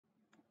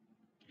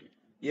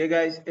Yeah,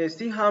 guys,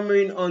 still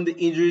hammering on the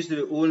injuries to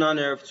the ulnar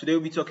nerve. Today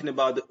we'll be talking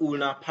about the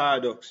ulnar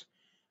paradox.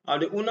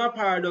 The ulnar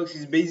paradox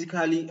is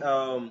basically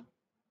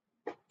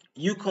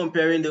you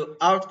comparing the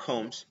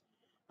outcomes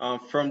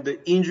from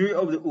the injury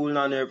of the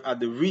ulnar nerve at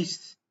the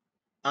wrist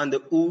and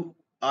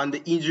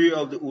the injury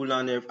of the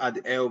ulnar nerve at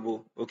the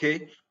elbow.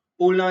 Okay,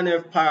 ulnar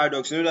nerve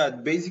paradox. You know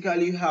that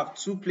basically you have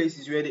two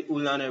places where the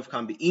ulnar nerve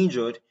can be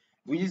injured,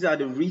 which is at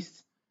the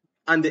wrist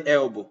and the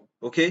elbow.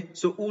 Okay,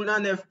 so ulnar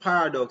nerve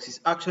paradox is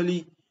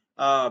actually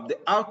the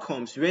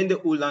outcomes when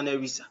the ulnar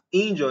nerve is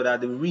injured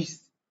at the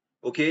wrist.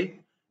 Okay,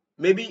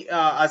 maybe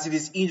as it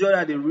is injured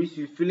at the wrist,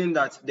 you're feeling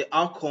that the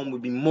outcome will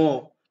be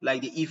more,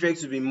 like the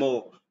effects will be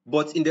more.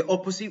 But in the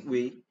opposite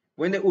way,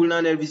 when the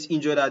ulnar nerve is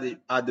injured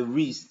at the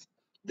wrist,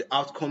 the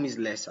outcome is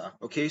lesser.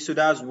 Okay, so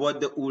that's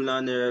what the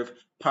ulnar nerve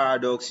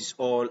paradox is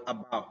all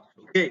about.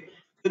 Okay,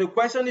 so the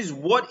question is,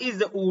 what is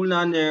the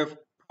ulnar nerve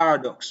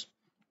paradox?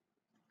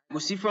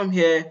 We see from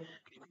here,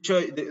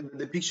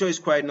 the picture is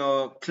quite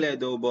not clear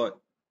though, but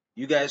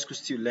you guys could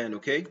still learn.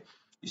 Okay,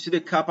 you see the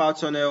carpal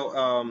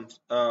tunnel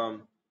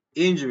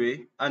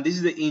injury, and this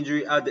is the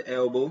injury at the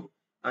elbow,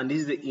 and this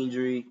is the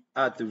injury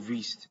at the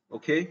wrist.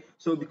 Okay,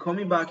 so we'll be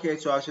coming back here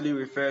to actually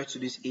refer to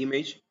this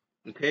image.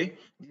 Okay,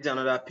 this is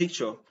another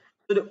picture.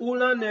 So the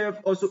ulnar nerve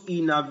also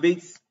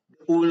innervates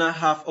the ulnar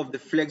half of the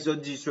flexor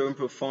digitorum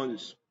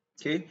profundus.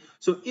 Okay,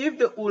 so if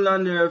the ulnar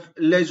nerve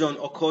lesion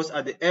occurs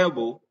at the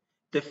elbow,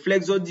 the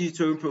flexor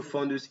digitorum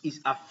profundus is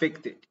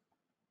affected.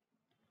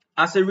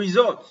 As a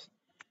result,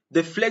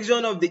 the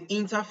flexion of the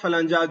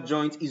interphalangeal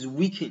joint is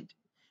weakened,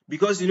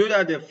 because you know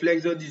that the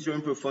flexor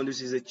digitorum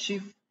profundus is a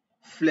chief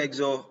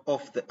flexor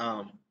of the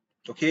arm,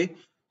 okay,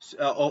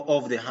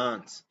 of the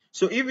hands.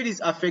 So if it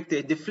is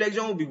affected, the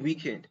flexion will be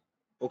weakened,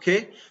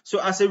 okay. So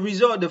as a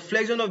result, the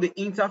flexion of the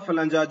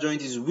interphalangeal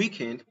joint is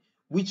weakened,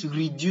 which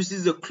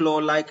reduces the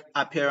claw-like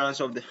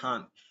appearance of the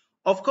hand.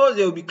 Of course,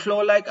 there will be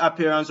claw-like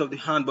appearance of the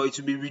hand, but it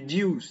will be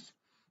reduced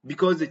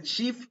because the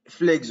chief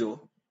flexor,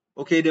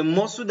 okay, the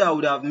muscle that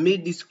would have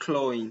made this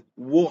clawing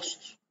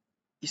worse,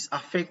 is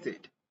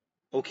affected.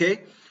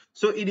 Okay,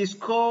 so it is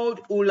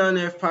called ulnar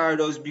nerve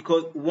paradox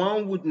because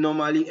one would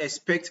normally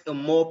expect a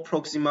more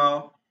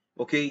proximal,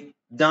 okay,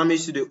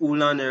 damage to the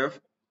ulnar nerve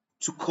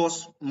to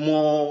cause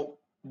more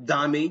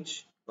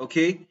damage,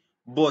 okay,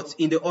 but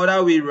in the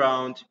other way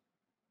around,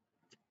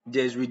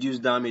 there's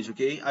reduced damage.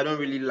 Okay, I don't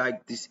really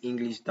like this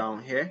English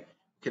down here.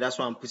 Okay, that's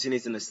why I'm putting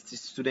it in a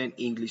student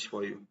English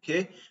for you.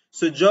 Okay,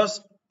 so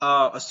just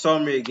a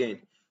summary again.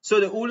 So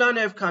the ulnar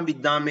nerve can be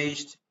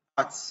damaged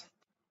at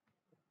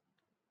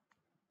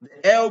the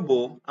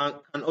elbow and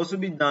can also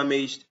be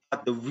damaged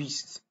at the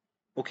wrist.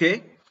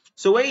 Okay,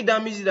 so when you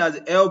damage it at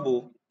the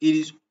elbow,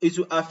 it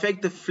will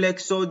affect the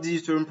flexor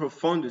digitorum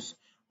profundus,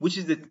 which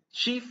is the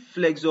chief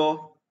flexor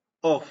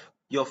of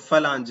your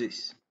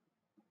phalanges.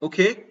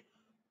 Okay,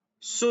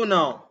 so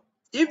now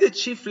if the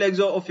chief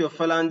flexor of your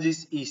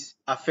phalanges is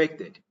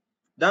affected,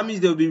 that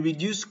means there will be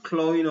reduced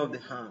clawing of the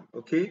hand.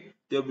 Okay,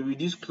 there will be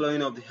reduced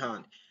clawing of the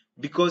hand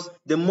because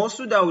the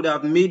muscle that would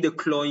have made the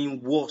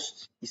clawing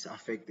worse is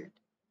affected.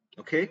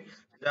 Okay,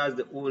 that's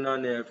the ulnar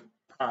nerve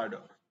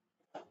paradox.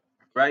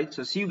 Right,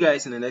 so see you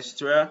guys in the next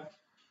tutorial,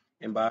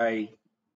 and bye.